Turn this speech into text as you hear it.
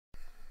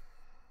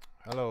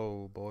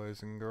Hello,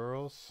 boys and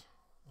girls.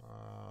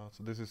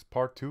 So this is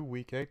part two,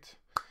 week 8,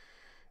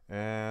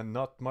 and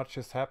not much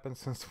has happened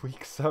since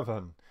week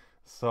 7.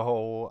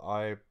 So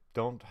I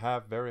don't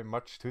have very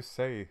much to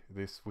say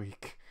this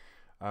week.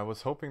 I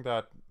was hoping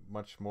that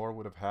much more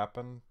would have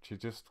happened. She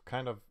just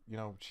kind of,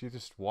 she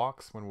just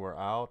walks when we're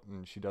out,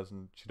 and she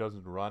doesn't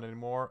run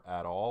anymore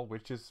at all,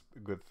 which is a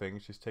good thing.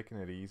 She's taking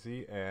it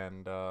easy,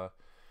 and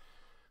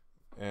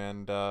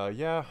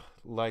yeah,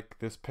 like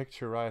this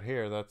picture right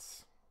here,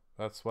 that's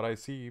what I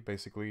see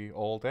basically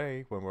all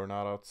day when we're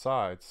not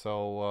outside.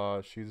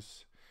 So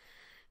she's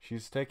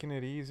taking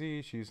it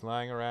easy. She's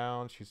lying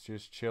around. She's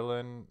just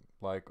chilling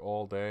like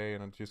all day,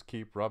 and I just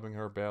keep rubbing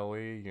her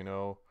belly.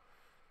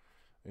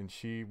 And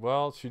she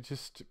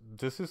just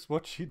this is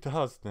what she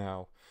does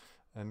now,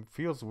 and it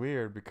feels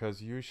weird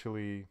because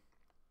usually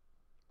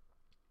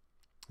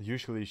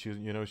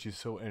she's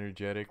so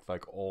energetic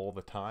like all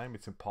the time.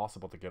 It's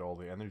impossible to get all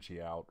the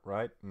energy out,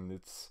 right? And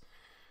it's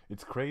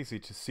crazy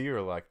to see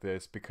her like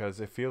this because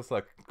it feels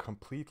like a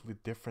completely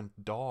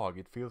different dog.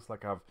 It feels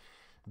like I've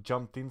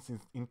jumped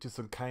into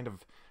some kind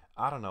of,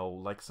 I don't know,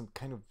 like some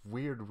kind of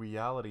weird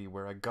reality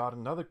where I got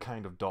another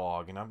kind of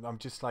dog, and I'm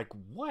just like,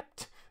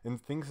 what?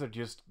 And things are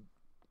just,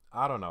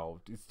 I don't know,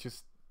 it's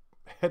just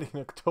heading in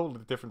a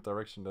totally different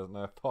direction than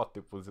I thought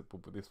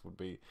this would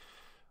be.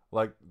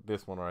 Like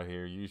this one right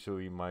here.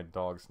 Usually my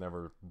dogs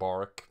never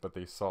bark, but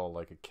they saw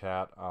like a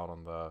cat out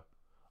on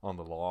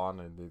the lawn,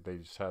 and they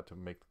just had to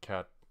make the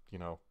cat, you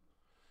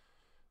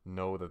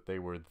know that they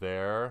were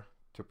there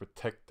to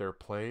protect their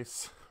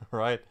place,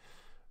 right?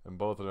 And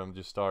both of them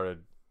just started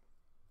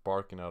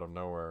barking out of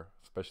nowhere,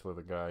 especially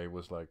the guy who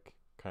was like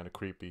kind of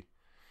creepy.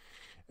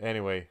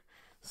 Anyway,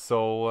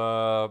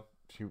 so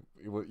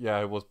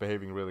it was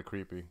behaving really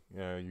creepy.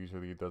 Yeah,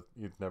 usually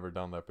he'd never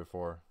done that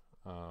before.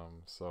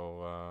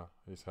 So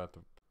he just had to.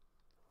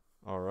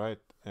 All right,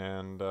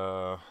 and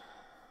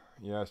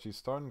yeah, she's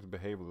starting to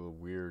behave a little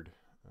weird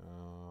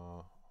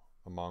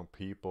among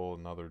people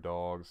and other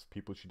dogs,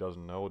 people she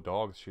doesn't know,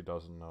 dogs she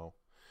doesn't know.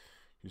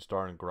 She's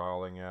starting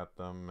growling at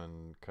them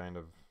and kind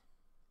of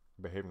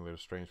behaving a little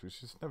strangely.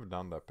 She's never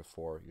done that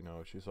before.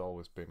 She's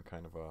always been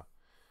kind of a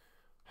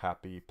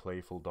happy,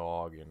 playful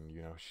dog, and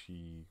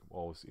she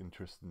always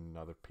interested in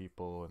other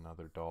people and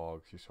other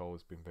dogs. She's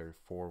always been very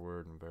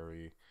forward and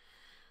very.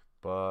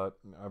 But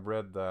I've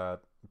read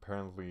that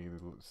apparently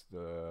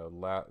the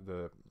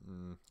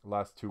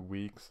last 2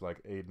 weeks,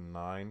 like 8 and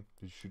 9,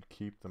 you should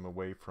keep them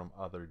away from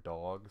other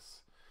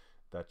dogs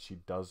that she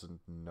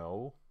doesn't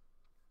know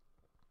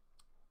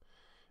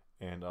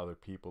and other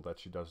people that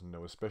she doesn't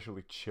know,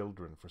 especially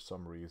children for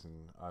some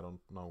reason. I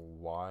don't know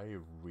why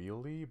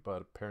really,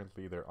 but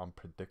apparently they're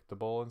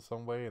unpredictable in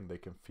some way and they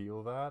can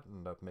feel that,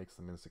 and that makes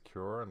them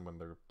insecure. And when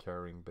they're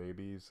carrying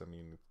babies, I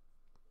mean,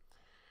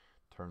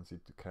 it turns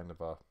into kind of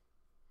a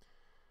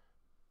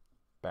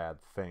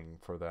bad thing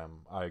for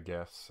them, I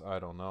guess. I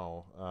don't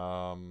know.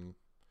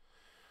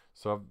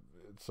 So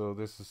so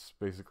this is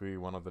basically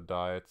one of the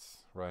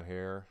diets right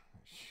here.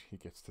 He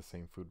gets the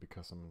same food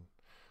because I'm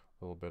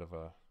a little bit of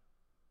a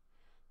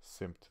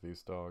simp to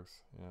these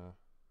dogs. Yeah.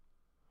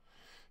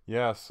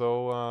 Yeah,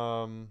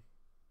 so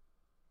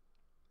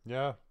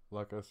yeah,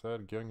 like I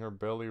said, getting her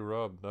belly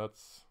rubbed.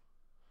 That's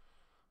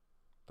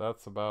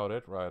about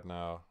it right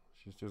now.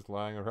 She's just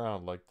lying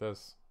around like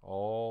this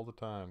all the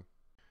time.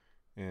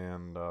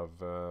 And I've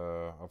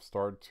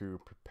started to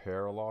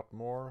prepare a lot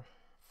more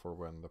for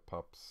when the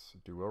pups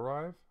do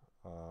arrive.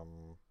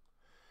 Um,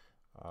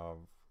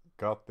 I've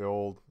got the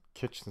old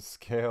kitchen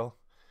scale,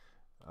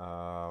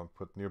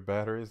 put new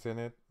batteries in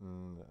it,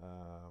 and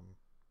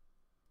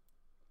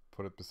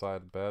put it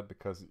beside the bed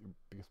because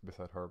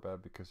beside her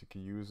bed, because you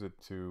can use it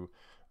to,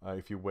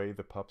 if you weigh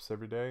the pups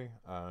every day,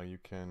 you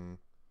can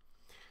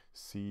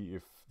see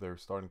if they're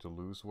starting to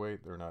lose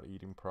weight, they're not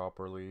eating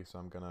properly. So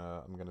I'm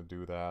gonna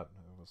do that.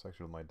 It was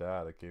actually my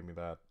dad that gave me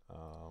that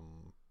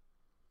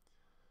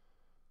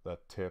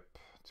tip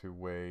to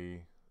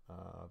weigh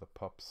the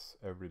pups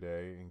every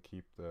day and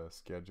keep the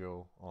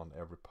schedule on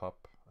every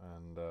pup.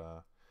 And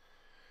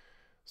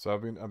so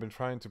I've been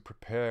trying to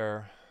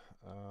prepare,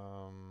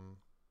 um,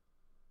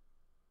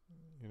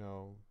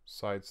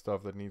 side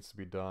stuff that needs to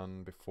be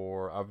done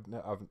before.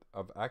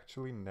 I've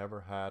actually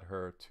never had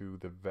her to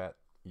the vet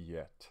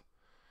yet.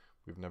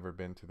 We've never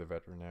been to the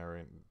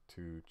veterinarian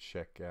to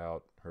check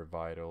out her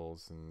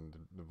vitals and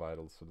the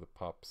vitals of the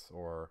pups,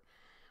 or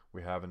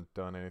we haven't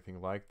done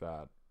anything like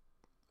that.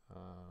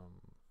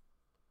 Um,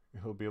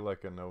 it'll be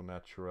like a no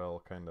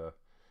natural kind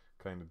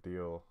of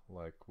deal,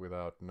 like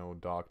without no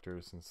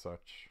doctors and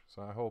such.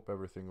 So I hope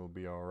everything will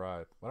be all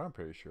right. But I'm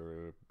pretty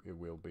sure it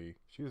will be.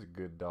 She's a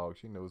good dog.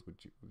 She knows what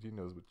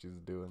she's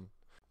doing.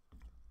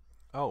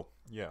 Oh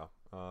yeah.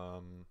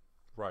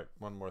 Right.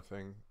 One more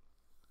thing.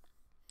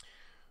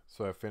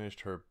 So I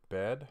finished her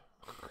bed,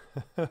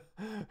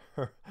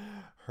 her,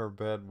 her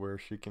bed where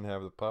she can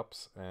have the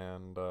pups,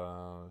 and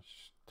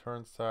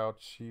turns out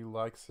she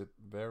likes it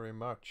very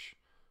much.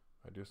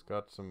 I just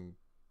got some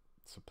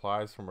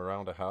supplies from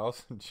around the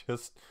house and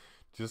just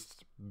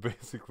just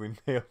basically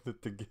nailed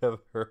it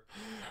together.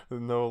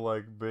 No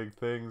like big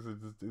things.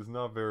 It's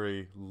not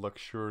very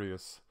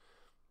luxurious,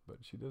 but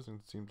she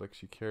doesn't seem like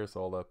she cares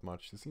all that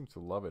much. She seems to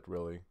love it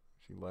really.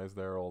 She lies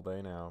there all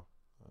day now.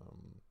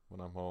 When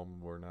I'm home,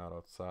 we're not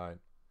outside,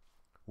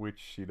 which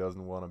she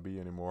doesn't want to be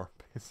anymore.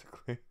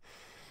 Basically,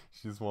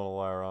 she just want to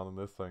lie around in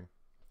this thing.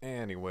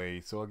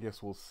 Anyway, so I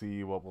guess we'll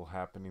see what will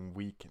happen in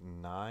week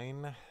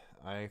 9.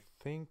 I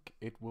think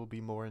it will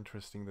be more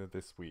interesting than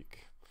this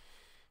week.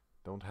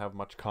 Don't have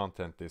much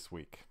content this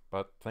week,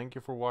 but thank you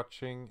for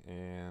watching,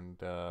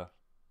 and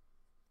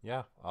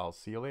yeah, I'll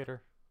see you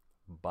later.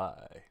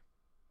 Bye.